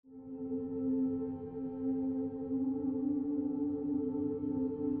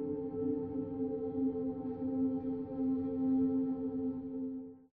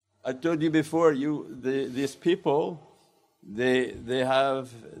I told you before, these people they have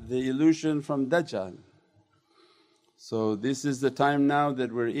the illusion from Dajjal. So this is the time now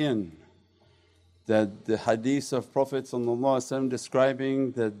that we're in, that the hadith of Prophet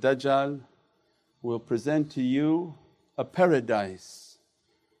describing that Dajjal will present to you a paradise,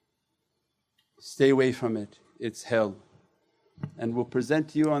 stay away from it, it's hell. And will present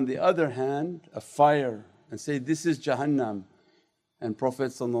to you on the other hand a fire and say, this is Jahannam. And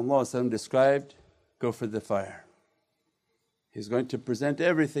Prophet described, go for the fire. He's going to present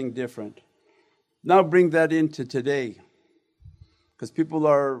everything different. Now bring that into today, because people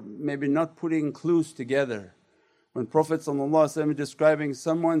are maybe not putting clues together. When Prophet is describing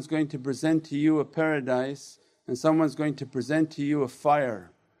someone's going to present to you a paradise and someone's going to present to you a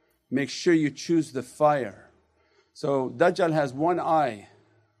fire, make sure you choose the fire. So Dajjal has one eye.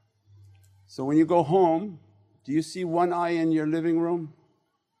 So when you go home, do you see one eye in your living room?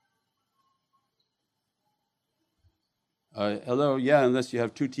 Hello, yeah, unless you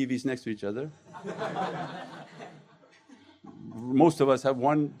have two TVs next to each other. Most of us have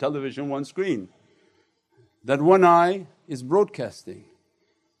one television, one screen. That one eye is broadcasting,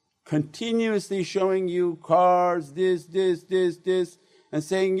 continuously showing you cars, this, and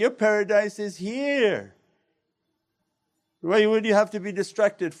saying, your paradise is here. Why would you have to be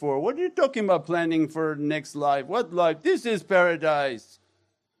distracted for? What are you talking about planning for next life? What life? This is paradise.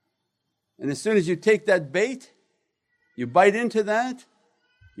 And as soon as you take that bait, you bite into that,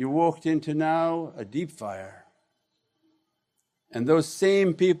 you walked into now a deep fire. And those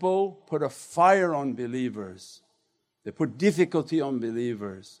same people put a fire on believers, they put difficulty on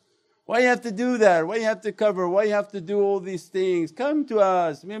believers. Why you have to do that? Why you have to cover? Why you have to do all these things? Come to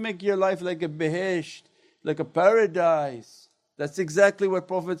us, we make your life like a bihisht, like a paradise. That's exactly what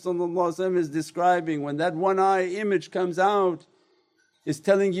Prophet is describing. When that one eye image comes out, is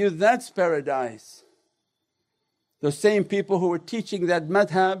telling you that's paradise. Those same people who were teaching that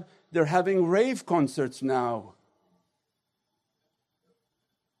madhab, they're having rave concerts now.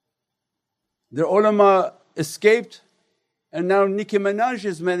 Their ulama escaped and now Nicki Minaj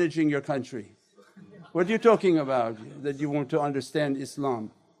is managing your country. What are you talking about that you want to understand Islam?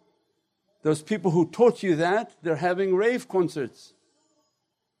 Those people who taught you that, they're having rave concerts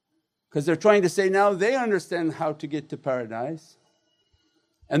because they're trying to say now they understand how to get to paradise.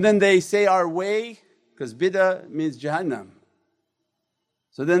 And then they say our way, because bid'ah means Jahannam.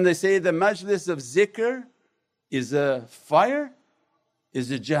 So then they say the majlis of zikr is a fire, is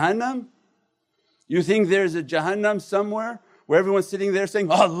a Jahannam. You think there's a Jahannam somewhere where everyone's sitting there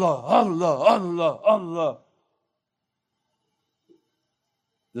saying, Allah, Allah, Allah, Allah.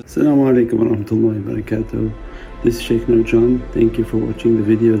 As-salamu alaykum wa rahmatullahi wa barakatuh. This is Shaykh Nurjan. Thank you for watching the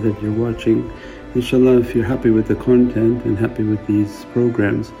video that you're watching. Inshallah, if you're happy with the content and happy with these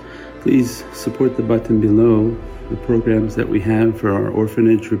programs, please support the button below, the programs that we have for our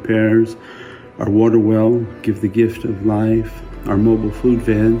orphanage repairs, our water well, Give the Gift of Life, our mobile food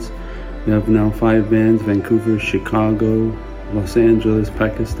vans. We have now 5 vans, Vancouver, Chicago, Los Angeles,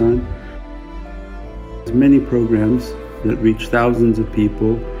 Pakistan. There's many programs that reach thousands of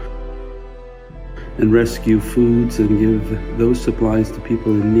people and rescue foods and give those supplies to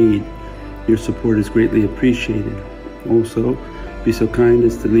people in need. Your support is greatly appreciated. Also, be so kind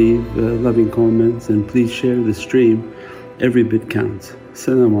as to leave loving comments and please share the stream. Every bit counts.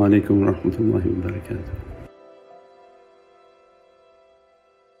 As-salamu alaykum wa rahmatullahi wa barakatuh.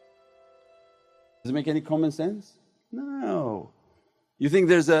 Does it make any common sense? No. You think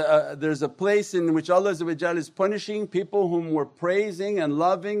there's a place in which Allah is punishing people whom we're praising and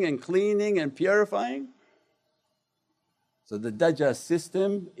loving and cleaning and purifying? So the Dajjal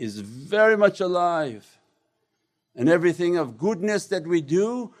system is very much alive, and everything of goodness that we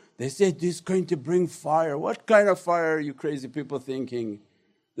do, they say this is going to bring fire. What kind of fire are you crazy people thinking?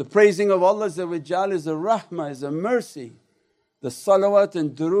 The praising of Allah is a rahmah, is a mercy. The salawat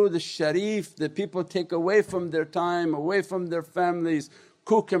and durood al-sharif that people take away from their time, away from their families,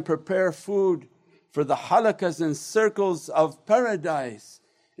 cook and prepare food for the halakas and circles of paradise,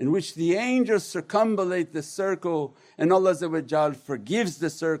 in which the angels circumambulate the circle and Allah forgives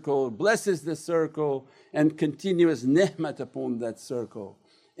the circle, blesses the circle and continuous ni'mat upon that circle.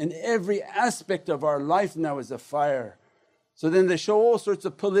 And every aspect of our life now is a fire. So then they show all sorts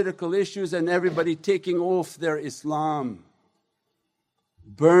of political issues and everybody taking off their Islam,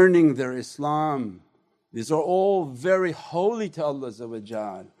 burning their Islam. These are all very holy to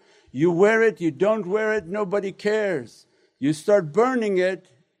Allah. You wear it, you don't wear it, nobody cares. You start burning it,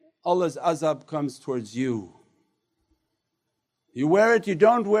 Allah's azab comes towards you. You wear it, you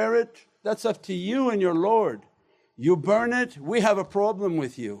don't wear it, that's up to you and your Lord. You burn it, we have a problem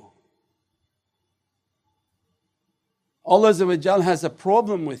with you. Allah has a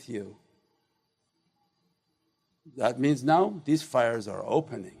problem with you. That means now these fires are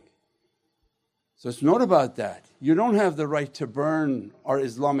opening. So it's not about that. You don't have the right to burn our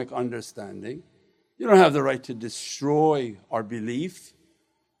Islamic understanding. You don't have the right to destroy our belief,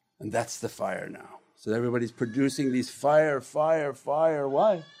 and that's the fire now. So everybody's producing these fire.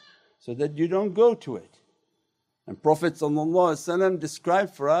 Why? So that you don't go to it. And Prophet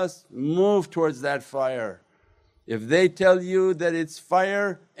described for us, move towards that fire. If they tell you that it's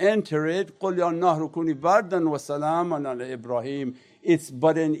fire, enter it. قُلْ يَا النَّهْرُ كُونِي بَرْدًا وَسَلَامًا عَلَى إِبْرَاهِيمَ. It's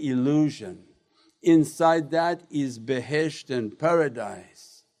but an illusion. Inside that is Behesht and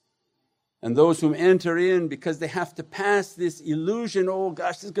paradise. And those whom enter in, because they have to pass this illusion, oh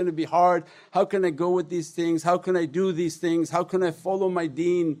gosh, this is going to be hard, how can I go with these things, how can I do these things, how can I follow my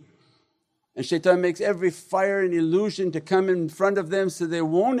deen? And shaitan makes every fire an illusion to come in front of them so they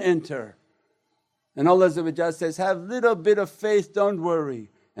won't enter. And Allah says, have little bit of faith, don't worry.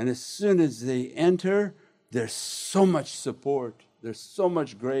 And as soon as they enter, there's so much support, there's so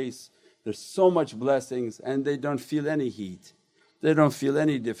much grace, there's so much blessings, and they don't feel any heat, they don't feel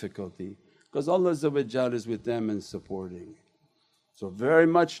any difficulty, because Allah is with them and supporting. So very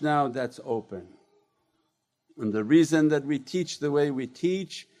much now that's open. And the reason that we teach the way we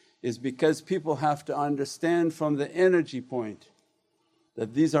teach is because people have to understand from the energy point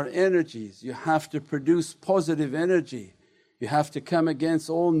that these are energies. You have to produce positive energy, you have to come against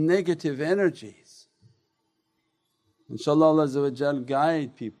all negative energies. InshaAllah Allah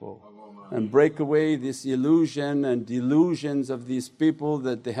guide people and break away this illusion and delusions of these people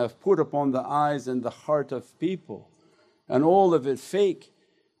that they have put upon the eyes and the heart of people, and all of it fake.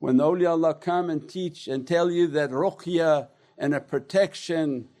 When the awliyaullah come and teach and tell you that ruqya and a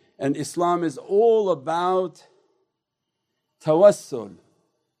protection, and Islam is all about tawassul,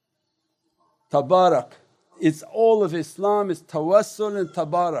 tabarak. It's all of Islam is tawassul and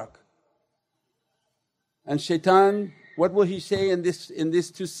tabarak. And shaitan, what will he say in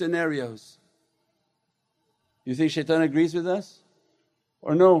these two scenarios? You think shaitan agrees with us?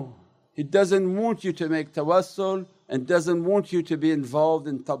 Or no? He doesn't want you to make tawassul and doesn't want you to be involved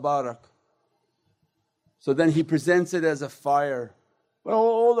in tabarak. So then he presents it as a fire. Well,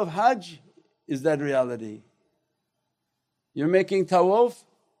 all of Hajj is that reality. You're making tawaf,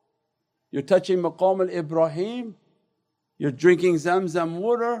 you're touching Maqam al-Ibrahim, you're drinking Zamzam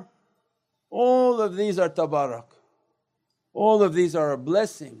water, all of these are tabarak. All of these are a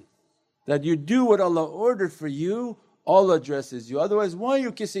blessing that you do what Allah ordered for you, Allah addresses you. Otherwise, why are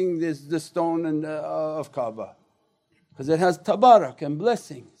you kissing the stone of Kaaba? Because it has tabarak and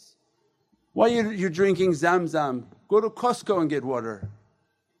blessings. Why you're drinking Zamzam? Go to Costco and get water.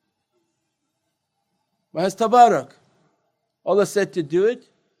 It has tabarak. Allah said to do it,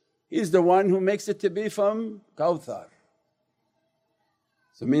 He's the one who makes it to be from Kawthar.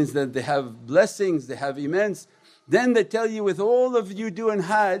 So it means that they have blessings, they have immense. Then they tell you with all of you doing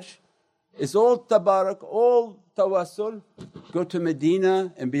Hajj, it's all tabarak, all tawassul, go to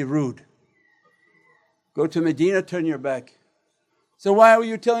Medina and be rude. Go to Medina, turn your back. So why are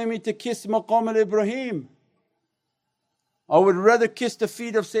you telling me to kiss Maqam al-Ibrahim? I would rather kiss the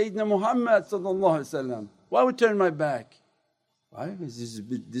feet of Sayyidina Muhammad. Why would I turn my back? Why?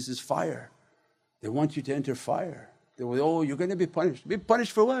 This is fire. They want you to enter fire. They will, oh, you're going to be punished. Be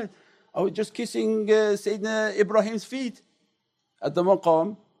punished for what? I was just kissing Sayyidina Ibrahim's feet at the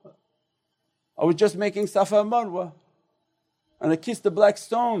maqam. I was just making Safa and Marwa, and I kissed the black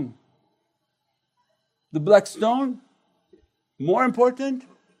stone. The black stone, more important,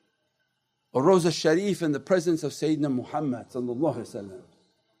 a Rawza Sharif in the presence of Sayyidina Muhammad.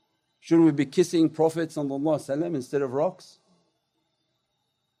 Shouldn't we be kissing Prophet instead of rocks?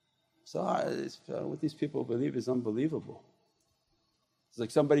 So what these people believe is unbelievable. It's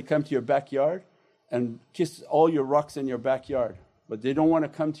like somebody come to your backyard and kiss all your rocks in your backyard, but they don't want to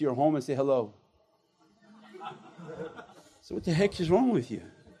come to your home and say hello. So what the heck is wrong with you?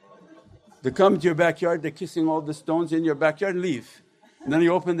 They come to your backyard, they're kissing all the stones in your backyard, leave. And then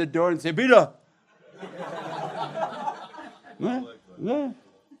you open the door and say, Bida! The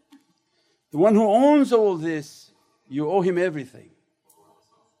one who owns all this, you owe him everything.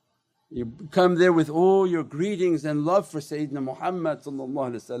 You come there with all your greetings and love for Sayyidina Muhammad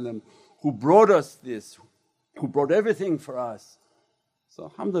who brought us this, who brought everything for us. So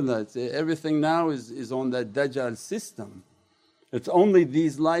alhamdulillah, everything now is on that Dajjal system. It's only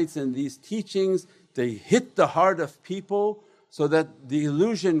these lights and these teachings, they hit the heart of people so that the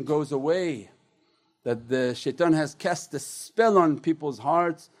illusion goes away, that the shaitan has cast a spell on people's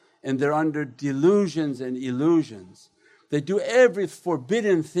hearts and they're under delusions and illusions. They do every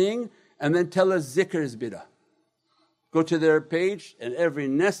forbidden thing and then tell us zikr is bid'ah. Go to their page and every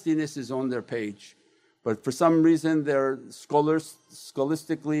nastiness is on their page. But for some reason they're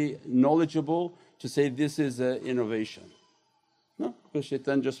scholastically knowledgeable to say this is an innovation. No, because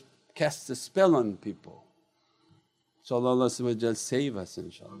shaitan just casts a spell on people. InshaAllah Allah save us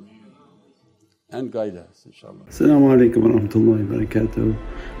inshaAllah and guide us inshaAllah. As-salamu alaykum wa rahmatullahi wa barakatuh.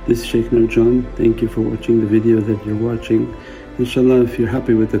 This is Shaykh Nurjan. Thank you for watching the video that you're watching. InshaAllah if you're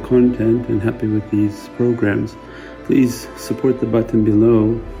happy with the content and happy with these programs, please support the button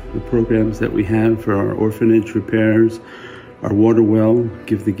below, the programs that we have for our orphanage repairs, our water well,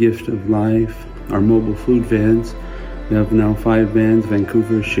 Give the Gift of Life, our mobile food vans. We have now 5 vans,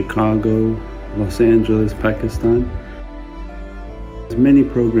 Vancouver, Chicago, Los Angeles, Pakistan. There's many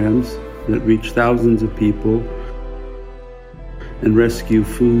programs that reach thousands of people and rescue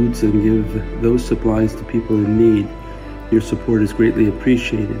foods and give those supplies to people in need. Your support is greatly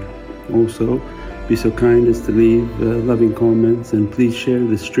appreciated. Also, be so kind as to leave loving comments and please share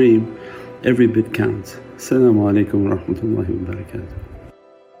the stream. Every bit counts. As-salamu alaykum wa rahmatullahi wa barakatuh.